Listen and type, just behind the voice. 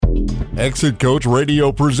Exit Coach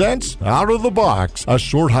Radio presents Out of the Box, a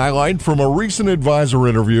short highlight from a recent advisor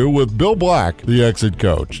interview with Bill Black, the Exit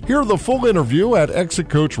Coach. Hear the full interview at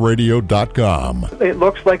exitcoachradio.com. It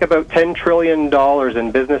looks like about $10 trillion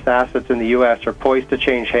in business assets in the U.S. are poised to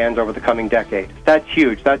change hands over the coming decade. That's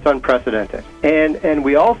huge. That's unprecedented. And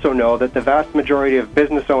we also know that the vast majority of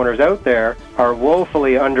business owners out there are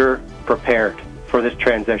woefully underprepared for this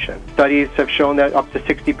transition. Studies have shown that up to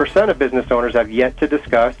 60% of business owners have yet to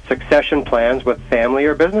discuss succession plans with family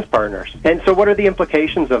or business partners. And so what are the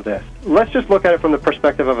implications of this? Let's just look at it from the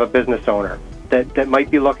perspective of a business owner that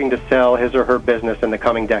might be looking to sell his or her business in the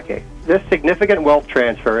coming decade. This significant wealth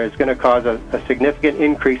transfer is going to cause a significant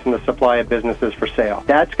increase in the supply of businesses for sale.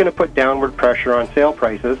 That's going to put downward pressure on sale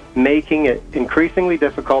prices, making it increasingly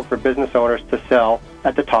difficult for business owners to sell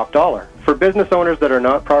at the top dollar. For business owners that are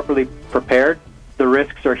not properly prepared, the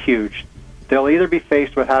risks are huge. They'll either be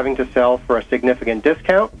faced with having to sell for a significant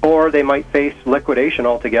discount, or they might face liquidation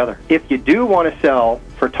altogether. If you do want to sell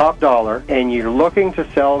for top dollar and you're looking to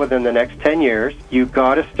sell within the next 10 years, you've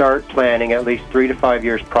got to start planning at least 3 to 5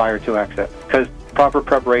 years prior to exit, because proper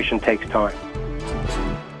preparation takes time.